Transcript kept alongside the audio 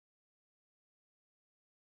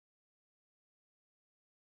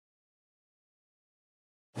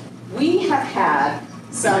We have had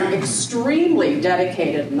some extremely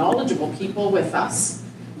dedicated, knowledgeable people with us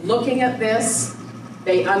looking at this.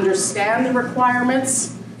 They understand the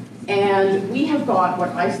requirements, and we have got what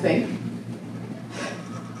I think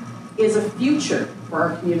is a future for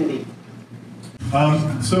our community.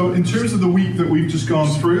 So in terms of the week that we've just gone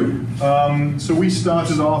through, so we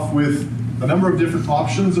started off with a number of different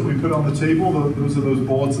options that we put on the table. Those are those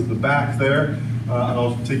boards at the back there, and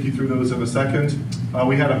I'll take you through those in a second.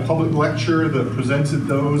 We had a public lecture that presented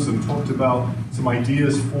those and talked about some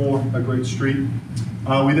ideas for a great street.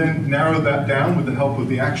 We then narrowed that down with the help of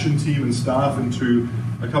the action team and staff into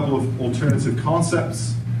a couple of alternative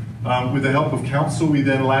concepts. With the help of council, we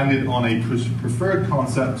then landed on a preferred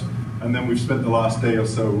concept, and then we've spent the last day or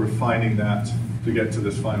so refining that to get to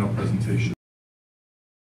this final presentation.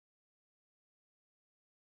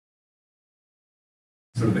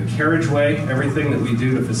 Sort of the carriageway, everything that we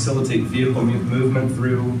do to facilitate vehicle movement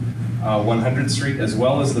through 100th Street, as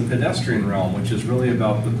well as the pedestrian realm, which is really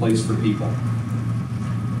about the place for people.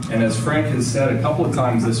 And as Frank has said a couple of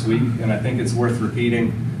times this week, and I think it's worth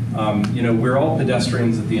repeating, you know, we're all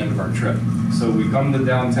pedestrians at the end of our trip. So we come to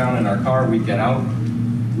downtown in our car, we get out,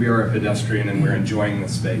 we are a pedestrian and we're enjoying the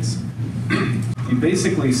space. You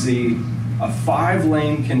basically see a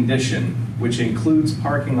 5-lane condition, which includes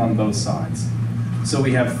parking on both sides. So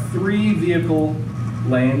we have 3 vehicle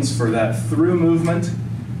lanes for that through movement,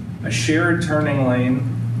 a shared turning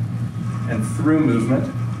lane, and through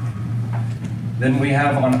movement. Then we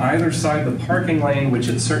have on either side the parking lane, which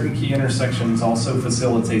at certain key intersections also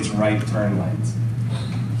facilitates right turn lanes.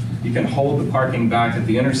 You can hold the parking back at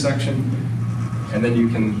the intersection, and then you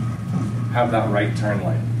can have that right turn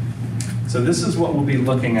lane. So this is what we'll be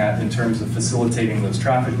looking at in terms of facilitating those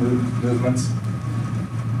traffic movements.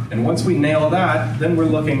 And once we nail that, then we're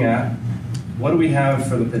looking at what do we have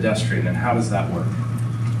for the pedestrian and how does that work?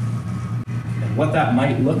 And what that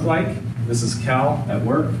might look like, this is Cal at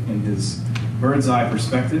work in his bird's eye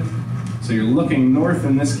perspective. So you're looking north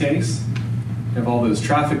in this case. You have all those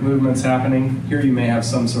traffic movements happening. Here you may have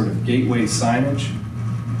some sort of gateway signage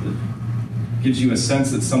that gives you a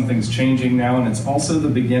sense that something's changing now, and it's also the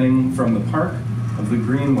beginning from the park of the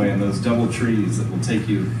greenway and those double trees that will take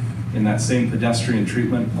you in that same pedestrian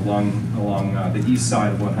treatment along the east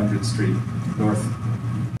side of 100th Street north.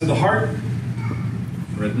 To the heart,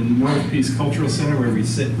 we're at the North Peace Cultural Center where we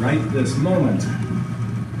sit right this moment,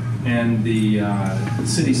 and the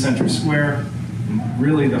city center square,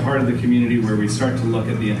 really the heart of the community where we start to look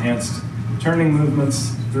at the enhanced turning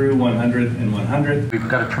movements through 100 and 100. We've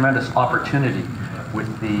got a tremendous opportunity with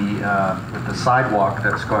the sidewalk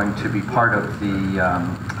that's going to be part of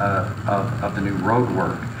the new road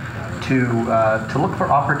work to look for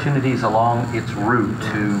opportunities along its route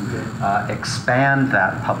to expand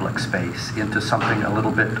that public space into something a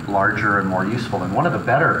little bit larger and more useful. And one of the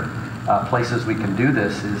better places we can do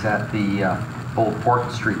this is at the old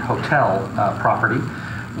 4th Street Hotel property,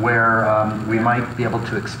 where we might be able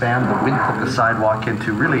to expand the width of the sidewalk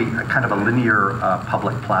into really a kind of a linear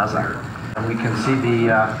public plaza. And we can see the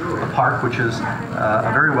park, which is a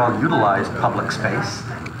very well utilized public space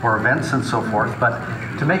for events and so forth, but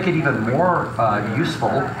to make it even more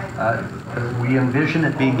useful, we envision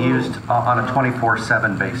it being used on a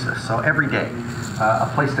 24/7 basis, so every day. A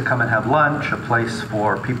place to come and have lunch, a place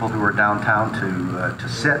for people who are downtown to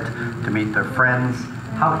sit, to meet their friends.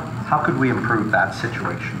 How could we improve that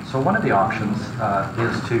situation? So one of the options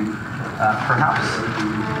is to perhaps,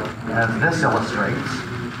 as this illustrates,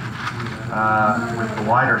 with the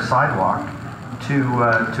wider sidewalk,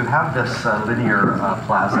 to have this linear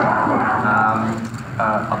plaza,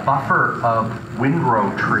 a buffer of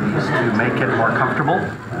windrow trees to make it more comfortable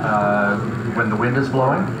when the wind is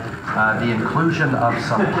blowing, the inclusion of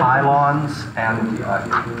some pylons and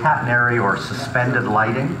catenary or suspended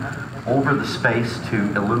lighting over the space to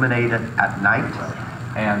illuminate it at night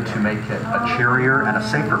and to make it a cheerier and a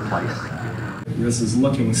safer place. This is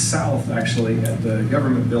looking south, actually, at the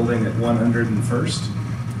government building at 101st.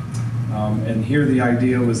 And here the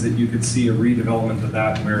idea was that you could see a redevelopment of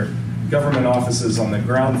that where government offices on the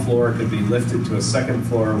ground floor could be lifted to a second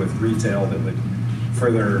floor with retail that would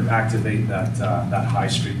further activate that high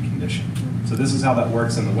street condition. So this is how that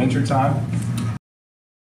works in the wintertime.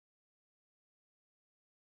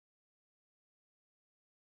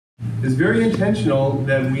 It's very intentional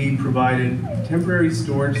that we provided temporary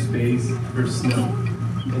storage space for snow.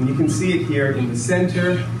 And you can see it here in the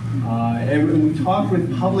center. And we talked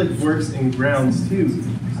with Public Works and Grounds too.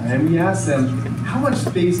 And we asked them, how much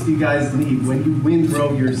space do you guys need when you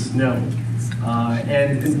windrow your snow?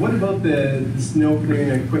 And what about the snow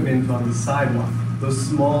clearing equipment on the sidewalk? Those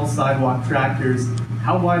small sidewalk tractors,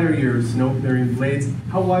 How wide are your snow clearing blades?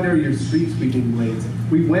 How wide are your street sweeping blades?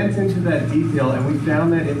 We went into that detail and we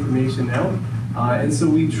found that information out. And so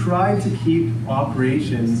we tried to keep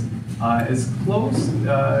operations as close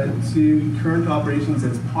to current operations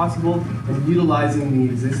as possible and utilizing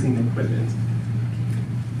the existing equipment.